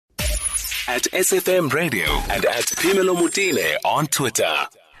at SFM Radio and at Pimelo Mutile on Twitter.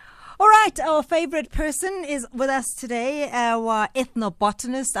 All right, our favorite person is with us today. Our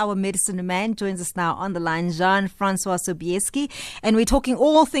ethnobotanist, our medicine man, joins us now on the line, Francois Sobieckì. And we're talking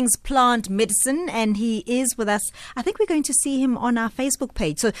all things plant medicine, and he is with us. I think we're going to see him on our Facebook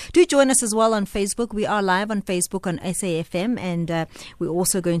page. So do join us as well on Facebook. We are live on Facebook on SAFM, and we're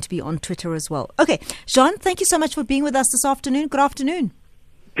also going to be on Twitter as well. Okay, Jean, thank you so much for being with us this afternoon. Good afternoon.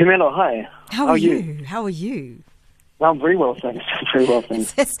 Pimelo, hi. How are you? How are you? Well, I'm very well, thanks. Very well,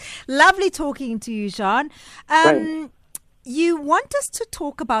 thanks. It's lovely talking to you, Jean. You want us to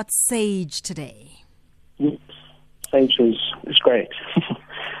talk about sage today. Yes, sage is great.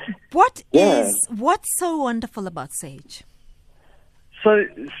 What's so wonderful about sage? So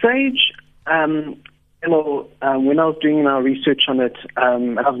sage, when I was doing my research on it,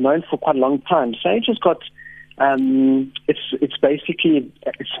 and I've known for quite a long time, sage has got it's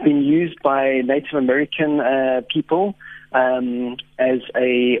been used by Native American people as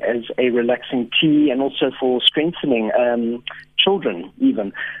a relaxing tea, and also for strengthening children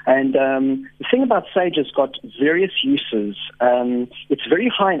even. And the thing about sage has got various uses. It's very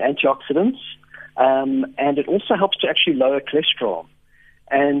high in antioxidants, and it also helps to actually lower cholesterol.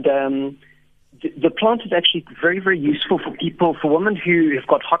 And the plant is actually very, very useful for women who have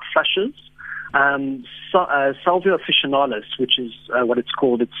got hot flushes. Salvia officinalis, which is what it's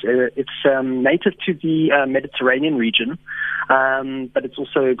called. It's native to the Mediterranean region, but it's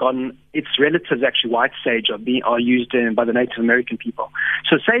also its relatives, actually white sage, are used by the Native American people.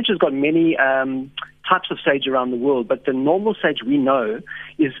 So sage has got many types of sage around the world, but the normal sage we know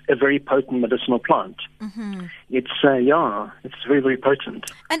is a very potent medicinal plant. Mm-hmm. It's very, very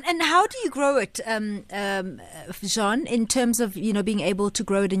potent. And how do you grow it, Jean, in terms of being able to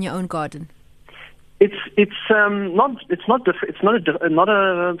grow it in your own garden? It's not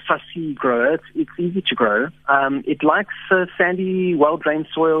a fussy grower. It's easy to grow. It likes sandy, well-drained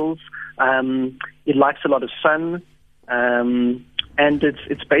soils. It likes a lot of sun, and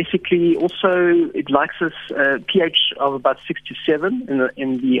it's basically also it likes this pH of about 6 to 7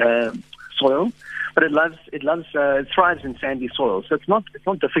 in the soil. But it thrives in sandy soil, so it's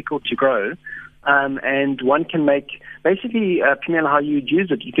not difficult to grow. And one can make, basically, Pamela, how you'd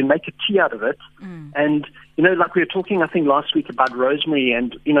use it, you can make a tea out of it. And, like we were talking, I think, last week about rosemary,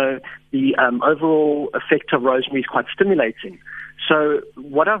 and, the overall effect of rosemary is quite stimulating. So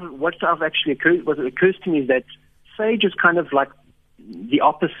what actually occurs to me is that sage is kind of like the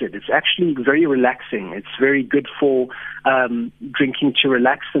opposite. It's actually very relaxing. It's very good for drinking to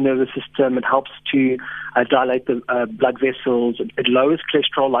relax the nervous system. It helps to dilate the blood vessels. It lowers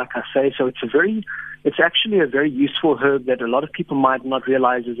cholesterol, like I say. So it's actually a very useful herb that a lot of people might not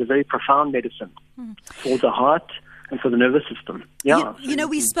realize is a very profound medicine for the heart and for the nervous system. Yeah.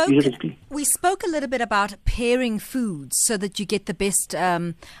 We spoke a little bit about pairing foods so that you get the best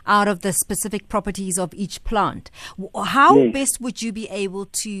out of the specific properties of each plant. How best would you be able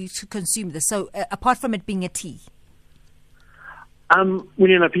to consume this? So apart from it being a tea?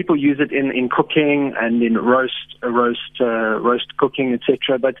 People use it in cooking and in roast cooking,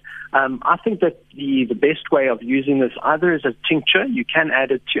 etc. But I think that the best way of using this either as a tincture. You can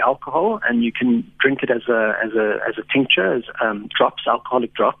add it to alcohol, and you can drink it as a tincture, as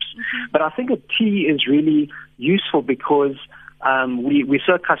alcoholic drops. Mm-hmm. But I think a tea is really useful because we're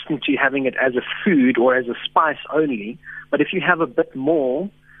so accustomed to having it as a food or as a spice only. But if you have a bit more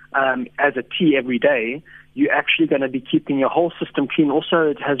as a tea every day, you're actually going to be keeping your whole system clean. Also,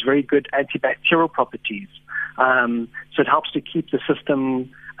 it has very good antibacterial properties. So it helps to keep the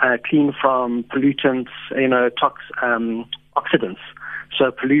system clean from pollutants, oxidants.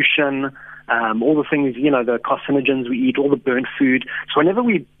 So pollution, all the things, the carcinogens we eat, all the burnt food. So whenever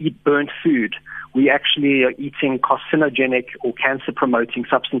we eat burnt food, we actually are eating carcinogenic or cancer-promoting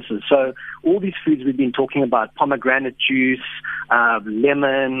substances. So all these foods we've been talking about, pomegranate juice,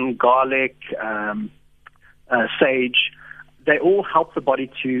 lemon, garlic, sage, they all help the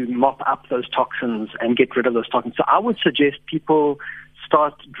body to mop up those toxins and get rid of those toxins. So I would suggest people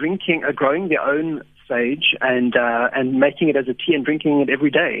start growing their own sage and making it as a tea and drinking it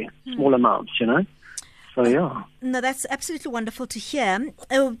every day, small amounts, So, yeah. No, that's absolutely wonderful to hear.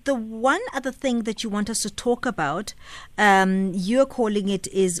 The one other thing that you want us to talk about, you're calling it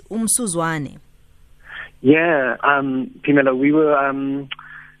is umsuzwane. Yeah, Pimela,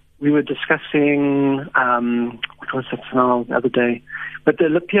 we were discussing what was it now the other day? But the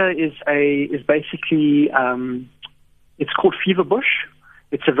lipia is basically it's called fever bush.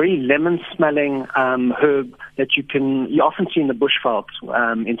 It's a very lemon-smelling herb that you often see in the bushveld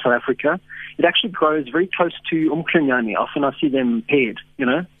in South Africa. It actually grows very close to umklinyani. Often I see them paired,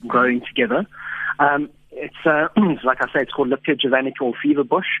 growing together. It's like I say, it's called Lipia javanica or fever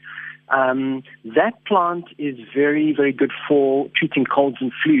bush. That plant is very, very good for treating colds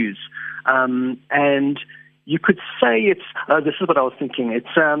and flus. And you could say this is what I was thinking.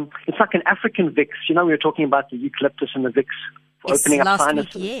 It's like an African Vicks. We were talking about the eucalyptus and the Vicks for opening up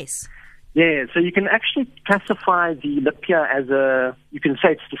sinuses. Yes. Yeah, so you can actually classify the Lipia you can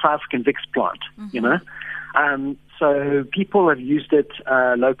say it's the South African Vicks plant, So people have used it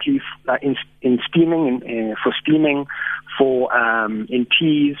locally in steaming, for steaming, in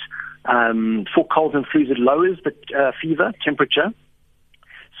teas, for colds and flus. It lowers the fever temperature.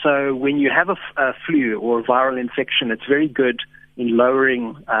 So when you have a flu or a viral infection, it's very good in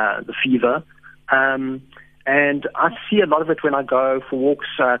lowering the fever. And I see a lot of it when I go for walks,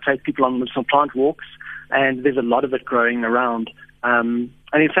 take people on some plant walks, and there's a lot of it growing around. And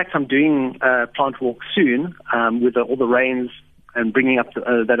in fact, I'm doing a plant walk soon with all the rains and bringing up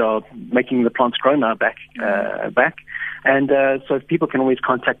that are making the plants grow now back. And so people can always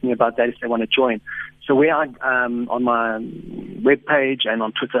contact me about that if they want to join. So where I on my webpage and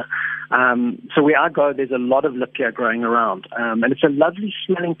on Twitter, so where I go, there's a lot of Lipia growing around, and it's a lovely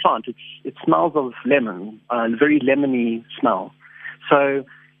smelling plant. It smells of lemon, very lemony smell. So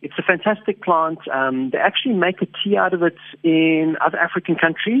it's a fantastic plant. They actually make a tea out of it in other African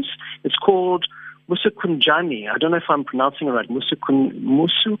countries. It's called musukunjani. I don't know if I'm pronouncing it right.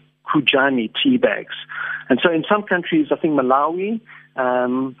 Musukujani tea bags. And so in some countries, I think Malawi,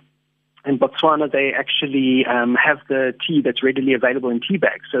 in Botswana, they actually have the tea that's readily available in tea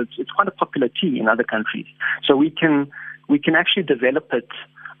bags. So it's quite a popular tea in other countries. So we can actually develop it,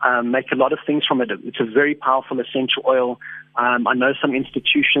 make a lot of things from it. It's a very powerful essential oil. I know some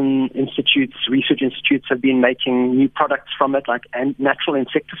research institutes have been making new products from it, like natural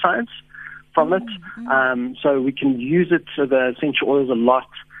insecticides from it. So we can use it, the essential oils, a lot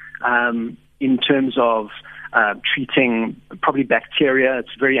in terms of treating probably bacteria.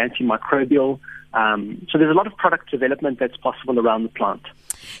 It's very antimicrobial. So there's a lot of product development that's possible around the plant.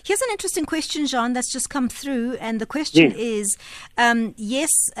 Here's an interesting question, Jean, that's just come through, and the question is,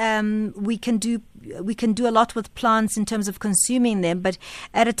 we can do a lot with plants in terms of consuming them, but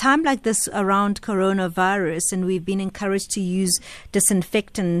at a time like this around coronavirus, and we've been encouraged to use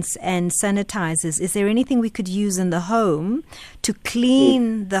disinfectants and sanitizers, is there anything we could use in the home to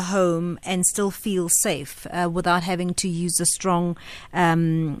clean the home and still feel safe without having to use a strong, I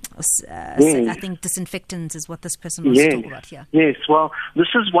think disinfectants is what this person wants to talk about here. Yes, well, this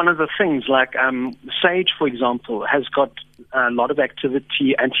is one of the things, like sage, for example, has got a lot of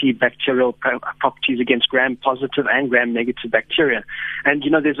activity, antibacterial properties against gram-positive and gram-negative bacteria. And,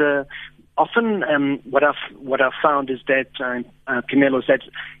 there's often what I've found is that, Pimelo, is that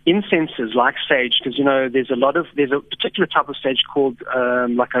incenses like sage, because, there's a particular type of sage called,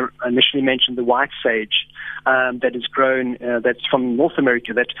 like I initially mentioned, the white sage, that is grown, that's from North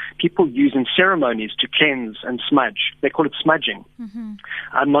America, that people use in ceremonies to cleanse and smudge. They call it smudging. Mm-hmm.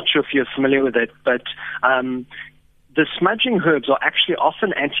 I'm not sure if you're familiar with it, but the smudging herbs are actually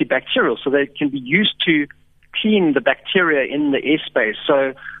often antibacterial, so they can be used to clean the bacteria in the airspace.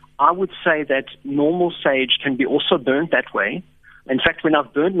 So I would say that normal sage can be also burnt that way. In fact, when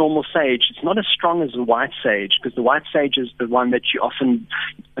I've burned normal sage, it's not as strong as the white sage, because the white sage is the one that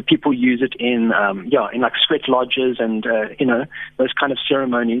people use it in like sweat lodges and, those kind of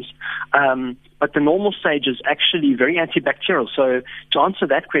ceremonies. But the normal sage is actually very antibacterial. So to answer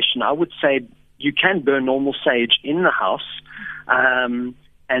that question, I would say you can burn normal sage in the house, and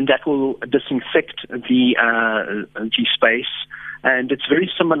that will disinfect the space. And it's very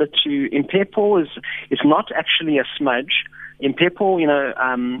similar to impepo. It's not actually a smudge. Impepo,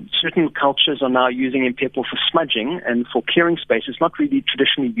 certain cultures are now using impepo for smudging and for clearing space. It's not really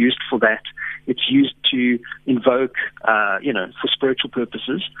traditionally used for that. It's used to invoke, for spiritual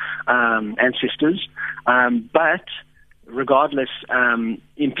purposes, ancestors. But regardless,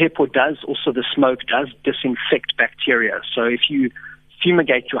 impepo the smoke does disinfect bacteria. So if you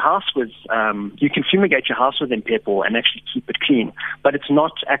fumigate your house with, you can fumigate your house with impepo and actually keep it clean, but it's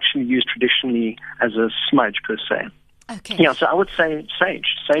not actually used traditionally as a smudge per se. Okay. Yeah, so I would say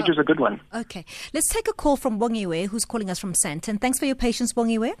sage. Sage is a good one. Okay. Let's take a call from Bongiwe, who's calling us from Sandton. Thanks for your patience,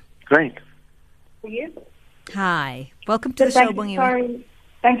 Bongiwe. Great. For you? Hi. Welcome to the show, Bongiwe.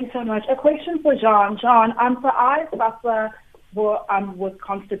 Thank you so much. A question for Jean. Jean, so I suffer with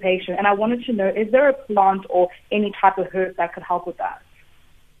constipation, and I wanted to know, is there a plant or any type of herb that could help with that?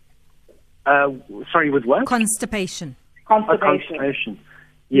 Sorry, with what? Constipation. Constipation.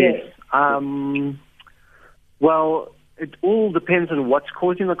 Yes. Well, it all depends on what's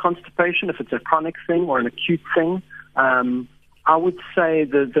causing the constipation, if it's a chronic thing or an acute thing. I would say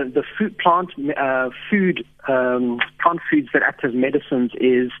the plant foods that act as medicines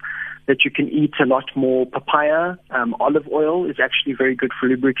is that you can eat a lot more papaya. Olive oil is actually very good for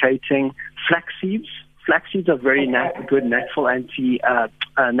lubricating. Flax seeds are very good natural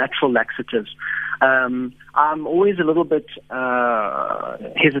natural laxatives. I'm always a little bit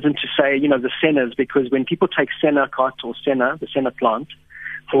hesitant to say, the sennas, because when people take senna or senna, the senna plant,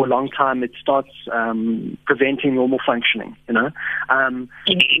 for a long time, it starts preventing normal functioning,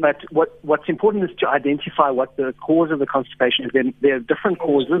 But what's important is to identify what the cause of the constipation is. There are different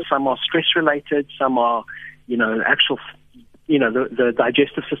causes. Some are stress-related. Some are, actual, the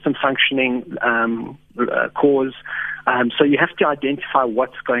digestive system functioning cause. So you have to identify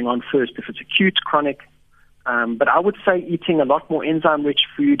what's going on first, if it's acute, chronic. But I would say eating a lot more enzyme-rich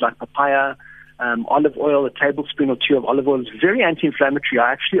food like papaya, olive oil, a tablespoon or two of olive oil is very anti-inflammatory.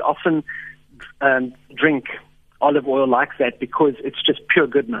 I actually often drink olive oil like that because it's just pure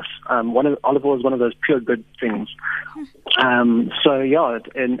goodness. Olive oil is one of those pure good things. And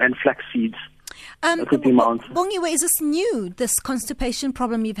flax seeds. That would be my answer. Bongiwe, is this new, this constipation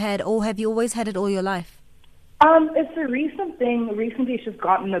problem you've had, or have you always had it all your life? It's a recent thing. Recently it's just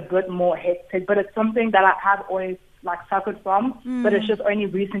gotten a bit more hectic, but it's something that I have always suffered from, but it's just only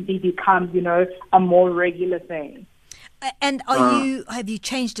recently become, a more regular thing. And have you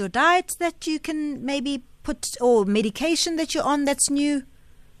changed your diet that you can maybe put, or medication that you're on that's new?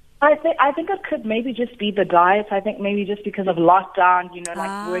 I think it could maybe just be the diet. I think maybe just because of lockdown,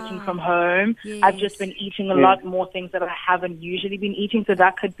 working from home, yes. I've just been eating a lot more things that I haven't usually been eating, so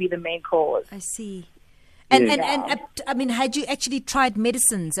that could be the main cause. I see. And I mean, had you actually tried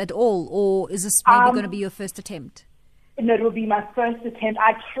medicines at all, or is this maybe going to be your first attempt? No, it will be my first attempt.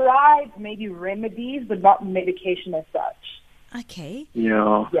 I tried maybe remedies, but not medication as such. Okay.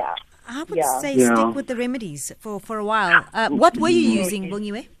 Yeah. Yeah. I would say stick with the remedies for a while. What were you using,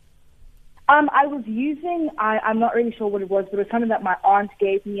 Bongiwe? I was using, I'm not really sure what it was, but it was something that my aunt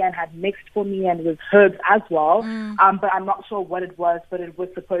gave me and had mixed for me, and it was herbs as well. But I'm not sure what it was, but it was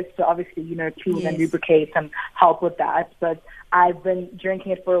supposed to obviously, clean and lubricate and help with that. But I've been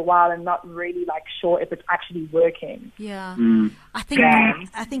drinking it for a while and not really sure if it's actually working. Yeah. I think,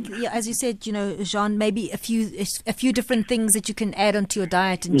 as you said, Jean, maybe a few different things that you can add onto your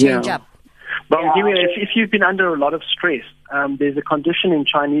diet and change up. But if you've been under a lot of stress, there's a condition in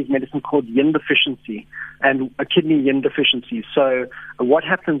Chinese medicine called yin deficiency, and a kidney yin deficiency. So what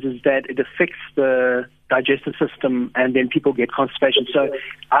happens is that it affects the digestive system, and then people get constipation. So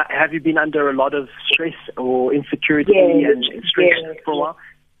have you been under a lot of stress or insecurity and stress for a while?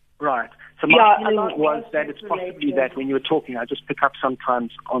 Right. So my feeling was that it's possibly that when you were talking, I just pick up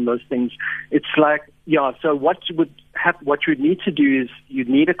sometimes on those things. It's so what you would need to do is you'd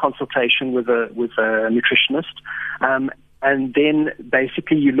need a consultation with a nutritionist, and then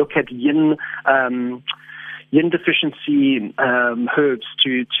basically you look at yin deficiency herbs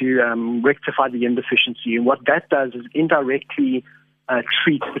to rectify the yin deficiency. And what that does is indirectly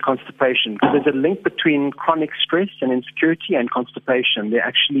treat the constipation. Because there's a link between chronic stress and insecurity and constipation. There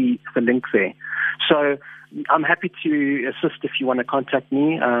actually is a link there. So I'm happy to assist if you want to contact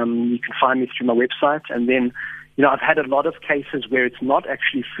me. You can find me through my website. And then, I've had a lot of cases where it's not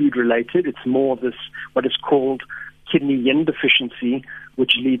actually food related. It's more of this, what is called kidney yin deficiency,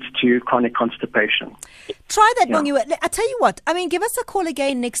 which leads to chronic constipation. Try that, Bongiwe. I tell you what, give us a call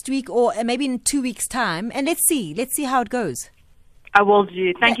again next week or maybe in 2 weeks' time, and let's see how it goes. I will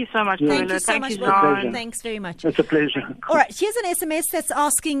do. Thank you so much, Thank you so much, Jean. Thanks very much. It's a pleasure. All right, here's an SMS that's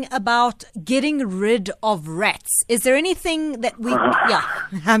asking about getting rid of rats. Is there anything that we...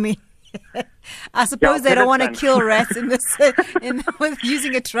 I suppose they don't want to kill rats with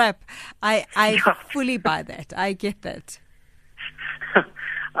using a trap. I fully buy that. I get that.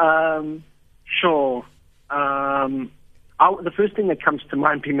 Sure. The first thing that comes to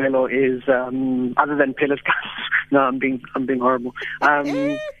mind, Pimelo, is other than pellet guns. No, I'm being horrible.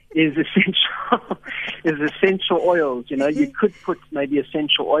 Is essential oils. You could put maybe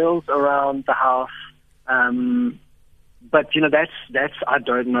essential oils around the house. But that's I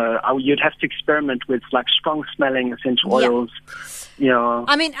don't know. You'd have to experiment with strong smelling essential oils.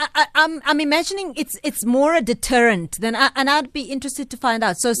 I'm imagining it's more a deterrent and I'd be interested to find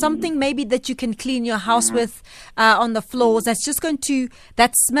out. So something maybe that you can clean your house with on the floors. That's just going to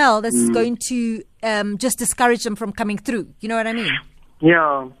going to just discourage them from coming through. You know what I mean?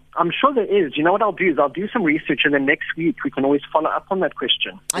 Yeah. I'm sure there is. You know what I'll do is I'll do some research, and then next week we can always follow up on that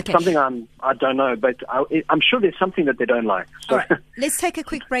question. Okay. It's something I don't know, but I'm sure there's something that they don't like. So. All right. Let's take a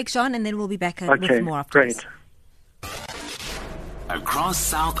quick break, Jean, and then we'll be back with more after this. Great. across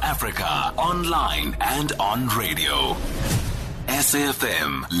South Africa, online and on radio.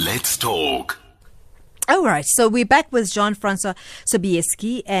 SAFM, let's talk. All right, so we're back with Jean-Francois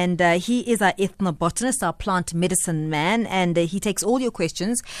Sobieckki, and he is our ethnobotanist, our plant medicine man, and he takes all your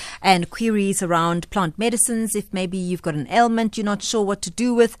questions and queries around plant medicines. If maybe you've got an ailment you're not sure what to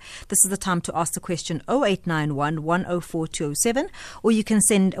do with, this is the time to ask the question 0891 104 207, or you can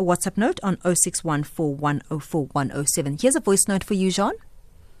send a WhatsApp note on 0614 104 107. Here's a voice note for you, Jean.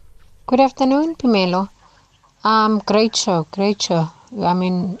 Good afternoon, Pimelo. Great show. I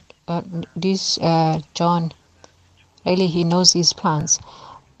mean, this John, really he knows his plants.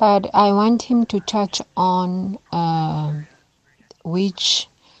 But I want him to touch on which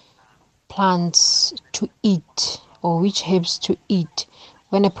plants to eat or which herbs to eat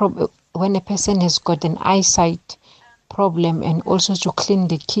when a person has got an eyesight problem, and also to clean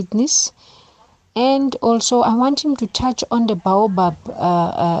the kidneys. And also I want him to touch on the baobab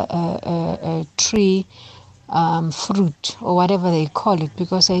tree fruit or whatever they call it,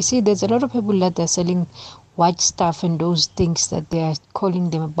 because I see there's a lot of people that they're selling white stuff and those things that they are calling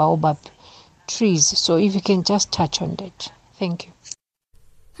them baobab trees. So if you can just touch on that. Thank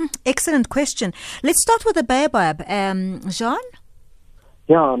you. Excellent question. Let's start with the baobab. Jean?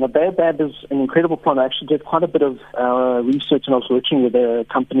 Yeah, the baobab is an incredible plant. I actually did quite a bit of research, and I was working with a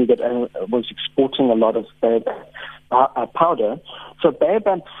company that was exporting a lot of baobab powder. So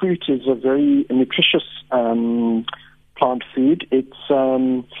baobab fruit is a very nutritious plant food. It's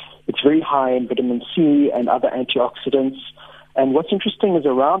very high in vitamin C and other antioxidants. And what's interesting is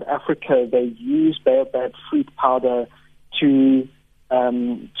around Africa they use baobab fruit powder to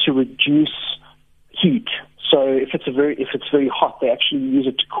reduce heat. So if it's very hot, they actually use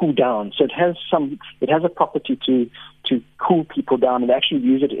it to cool down. So it has a property to cool people down, and they actually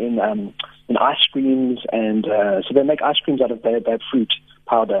use it in ice creams, and so they make ice creams out of baobab fruit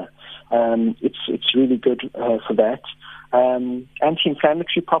powder. It's really good for that.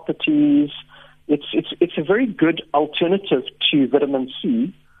 Anti-inflammatory properties. It's a very good alternative to vitamin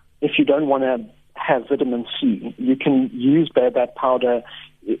C. If you don't want to have vitamin C, you can use baobab powder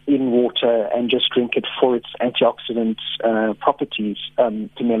in water and just drink it for its antioxidant properties,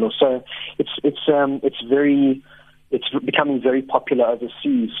 Pimelo. So it's becoming very popular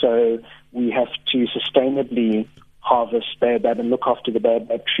overseas. So we have to sustainably harvest baobab and look after the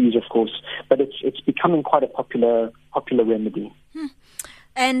baobab trees, of course. But it's becoming quite a popular remedy.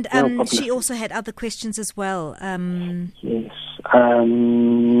 And she also had other questions as well. Yes.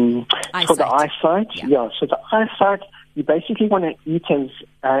 For the eyesight, yeah. So the eyesight, you basically want to eat as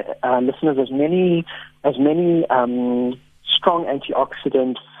listeners as many strong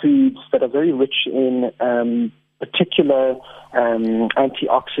antioxidant foods that are very rich in particular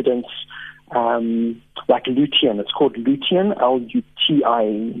antioxidants like lutein. It's called lutein,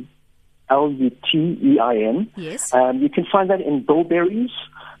 Lutein. Yes. You can find that in bilberries.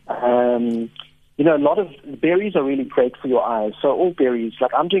 A lot of berries are really great for your eyes. So all berries,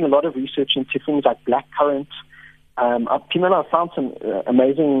 like I'm doing a lot of research into things like blackcurrant. I found some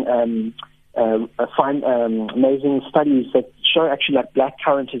amazing studies that show actually that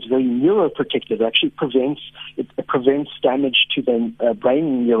blackcurrant is very neuroprotective. It actually prevents damage to the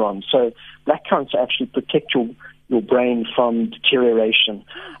brain neurons. So blackcurrants actually protect your brain from deterioration.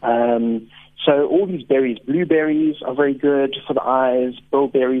 So all these berries, blueberries are very good for the eyes,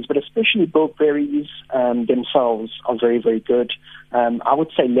 bilberries, but especially bilberries themselves are very, very good. I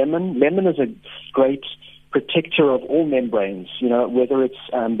would say lemon. Lemon is a great protector of all membranes, whether it's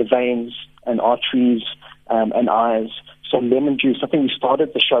the veins and arteries and eyes. So lemon juice, I think we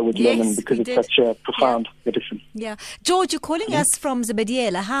started the show with lemon because it's such a profound medicine. Yeah. George, you're calling us from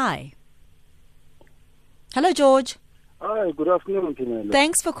Zebediela. Hi. Hello, George. Hi, good afternoon, Pimelo.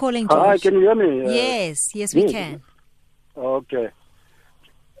 Thanks for calling, George. Hi, can you hear me? Yes, we can. Okay.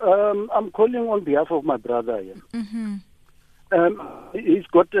 I'm calling on behalf of my brother here. Mm-hmm. He's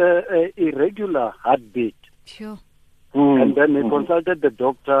got a irregular heartbeat. Sure. And then he consulted the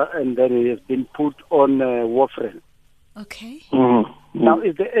doctor, and then he has been put on warfarin. Okay. Now,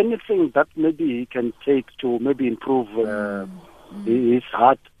 is there anything that maybe he can take to maybe improve his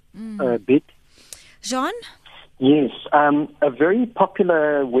heart beat? Jean? Yes, a very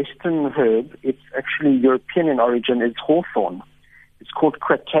popular Western herb, it's actually European in origin, is hawthorn. It's called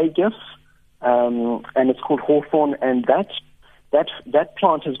Crataegus, and it's called hawthorn, and that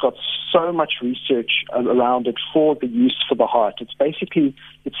plant has got so much research around it for the use for the heart. It's basically,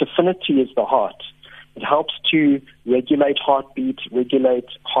 its affinity is the heart. It helps to regulate heartbeat, regulate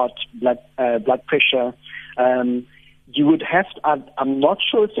blood pressure. you would have to, I'm not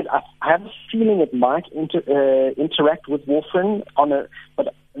sure if I have a feeling it might interact with warfarin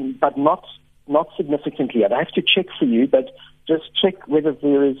but not significantly. I'd have to check for you, but just check whether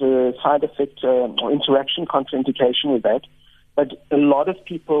there is a side effect or interaction contraindication with that. But a lot of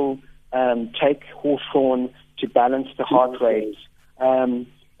people take hawthorn to balance the heart rate. And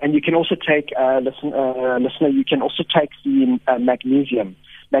you can also take, listener, you can also take the magnesium.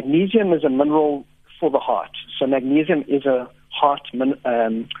 Magnesium is a mineral for the heart. So magnesium is a heart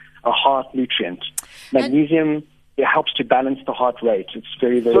nutrient. Magnesium it helps to balance the heart rate. It's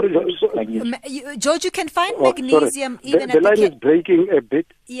very, very good. Magnesium. George, you can find magnesium even the line is breaking a bit.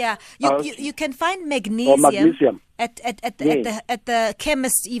 Yeah, you can find magnesium. At the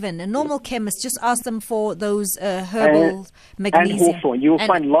chemist, even a normal chemist. Just ask them for those herbal magnesium. And hawthorn. You will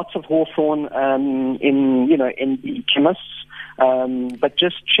find lots of hawthorn in the chemists. But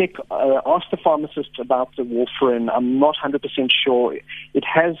just check, ask the pharmacist about the warfarin. I'm not 100% sure. It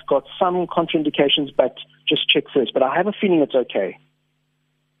has got some contraindications, but just check first. But I have a feeling it's okay.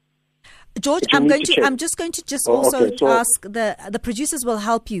 George, I'm just going to ask the producers will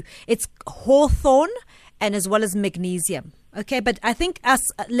help you. It's hawthorn and as well as magnesium. Okay, but I think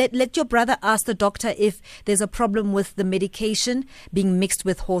let your brother ask the doctor if there's a problem with the medication being mixed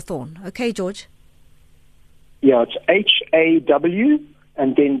with hawthorn. Okay, George? Yeah, it's HAW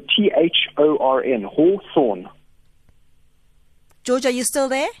and then THORN, hawthorn. George, are you still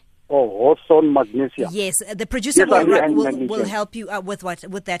there? Oh, hawthorn magnesium. Yes, the producer will help you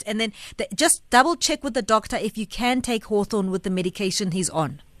with that. And then just double check with the doctor if you can take hawthorn with the medication he's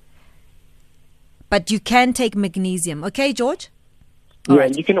on. But you can take magnesium. Okay, George? All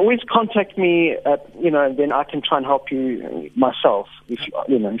right. You can always contact me, then I can try and help you myself if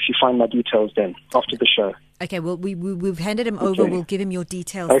you find my details then after the show. Okay, well, we've handed him over. We'll give him your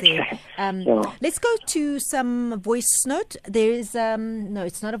details there. Let's go to some voice note. There is, no,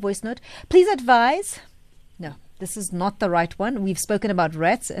 it's not a voice note. Please advise. No, this is not the right one. We've spoken about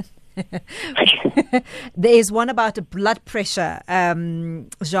rats. There is one about blood pressure,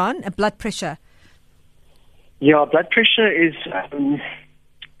 Jean, blood pressure. Yeah, blood pressure is,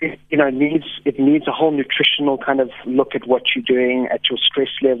 it needs a whole nutritional kind of look at what you're doing, at your stress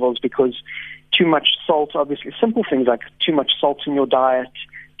levels, because too much salt, obviously, simple things like too much salt in your diet,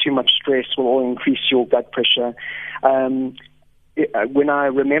 too much stress will all increase your blood pressure. When I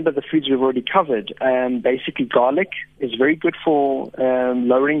remember the foods we've already covered, basically garlic is very good for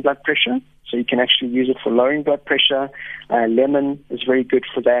lowering blood pressure. So you can actually use it for lowering blood pressure. Lemon is very good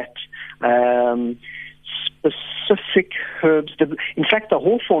for that. Specific herbs. In fact, the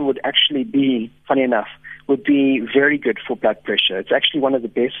hawthorn would actually be, funny enough, would be very good for blood pressure. It's actually one of the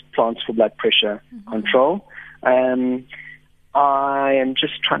best plants for blood pressure control. I am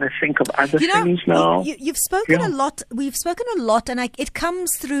just trying to think of other things now. You've spoken a lot. We've spoken a lot, and it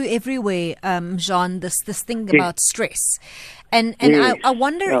comes through everywhere, Jean, this thing about stress. And I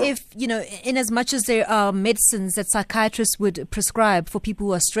wonder if, in as much as there are medicines that psychiatrists would prescribe for people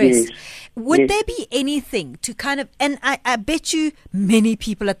who are stressed, would there be anything to kind of, and I bet you many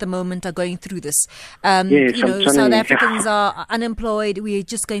people at the moment are going through this. South Africans are unemployed. We're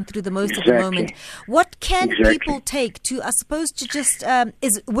just going through the most at the moment. What can people take to, I suppose, to just,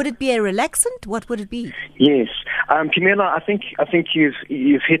 would it be a relaxant? What would it be? Yes. Pamela, I think you've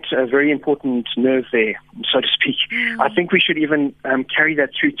hit a very important nerve there, so to speak. I think we should even carry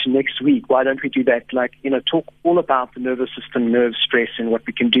that through to next week. Why don't we do that? Talk all about the nervous system, nerve stress, and what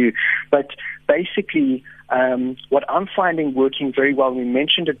we can do. But basically, what I'm finding working very well, we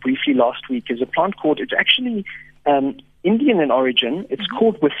mentioned it briefly last week, is a plant called, it's actually Indian in origin. It's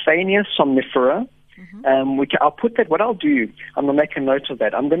called Withania somnifera. I'll put that, what I'll do, I'm going to make a note of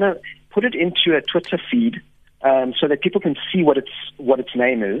that. I'm going to put it into a Twitter feed so that people can see what its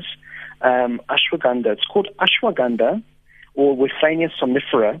name is. Ashwagandha. It's called ashwagandha or Withania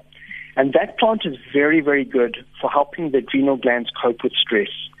somnifera. And that plant is very, very good for helping the adrenal glands cope with stress.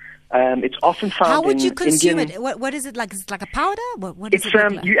 It's often found in How would you consume Indian, it? What is it like? Is it like a powder? What is it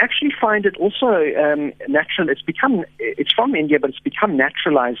like? You actually find it also natural. It's from India, but it's become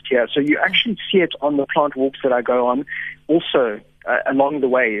naturalized here. So you actually see it on the plant walks that I go on also along the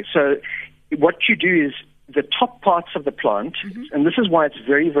way. So what you do is the top parts of the plant, and this is why it's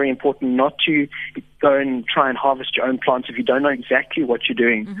very, very important not to go and try and harvest your own plants if you don't know exactly what you're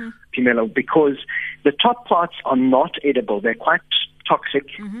doing, Pamela, because the top parts are not edible. They're quite toxic.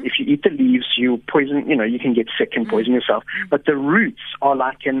 If you eat the leaves, you poison, you can get sick and poison yourself. But the roots are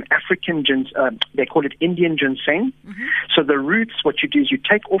like an African they call it Indian ginseng. So the roots, what you do is you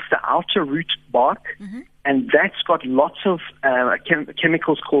take off the outer root bark, and that's got lots of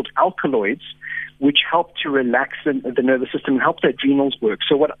chemicals called alkaloids, which help to relax the nervous system and help the adrenals work.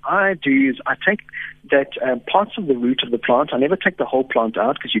 So what I do is I take that parts of the root of the plant. I never take the whole plant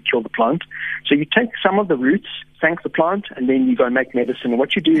out because you kill the plant. So you take some of the roots, thank the plant, and then you go and make medicine. And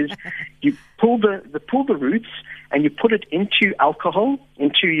what you do is you pull the roots and you put it into alcohol,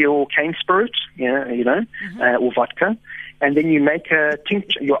 into your cane spirit, or vodka, and then you make a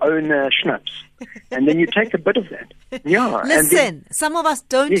tincture, your own schnapps, and then you take a bit of that. Yeah. Listen, some of us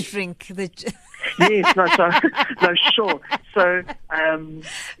don't drink the. Yes, sure. So,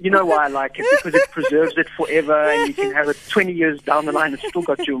 you know why I like it? Because it preserves it forever, and you can have it 20 years down the line and still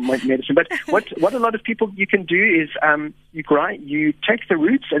got your medicine. But what a lot of people you can do is you take the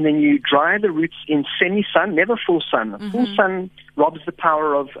roots and then you dry the roots in semi-sun, never full sun. Full sun robs the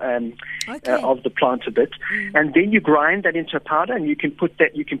power of the plant a bit, and then you grind that into a powder, and you can put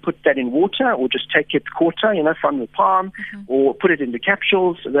that in water, or just take it quarter, from the palm, or put it into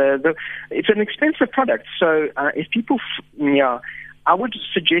capsules. It's an expensive product, so if people, I would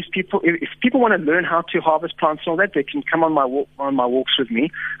suggest people, if people want to learn how to harvest plants and all that, they can come on my walks with me.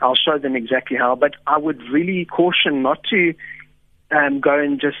 I'll show them exactly how. But I would really caution not to go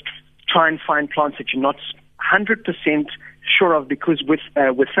and just try and find plants that you're not 100% sure of, because with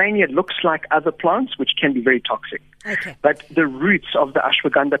Withania, it looks like other plants, which can be very toxic. Okay. But the roots of the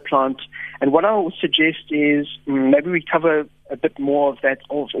ashwagandha plant, and what I will suggest is maybe we cover a bit more of that,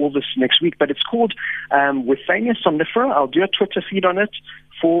 all this next week, but it's called Withania somnifera. I'll do a Twitter feed on it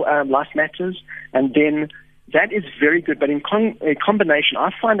for Life Matters, and then that is very good. But in combination, I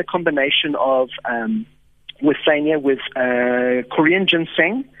find a combination of Withania with Korean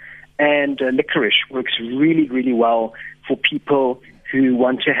ginseng and licorice works really, really well for people who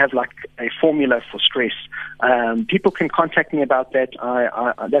want to have like a formula for stress. People can contact me about that.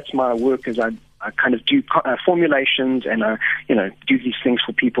 That's my work, as I kind of do formulations and do these things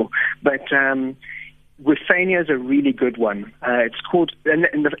for people. But Withania is a really good one. It's called,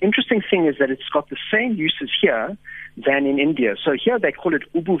 and the interesting thing is that it's got the same uses here than in India. So here they call it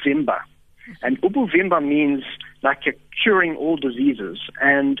ubuvimba. And ubuvimba means like curing all diseases.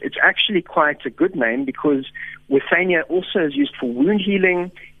 And it's actually quite a good name because Withania also is used for wound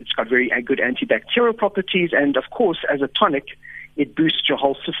healing. It's got very good antibacterial properties. And of course, as a tonic, it boosts your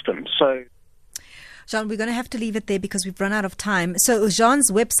whole system. So, Jean, we're going to have to leave it there because we've run out of time. So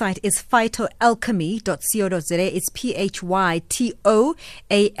Jean's website is phytoalchemy.co.za. It's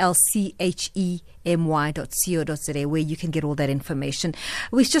phytoalchemy.co.za, where you can get all that information.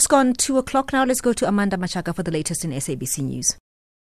 We've just gone 2:00 now. Let's go to Amanda Machaka for the latest in SABC News.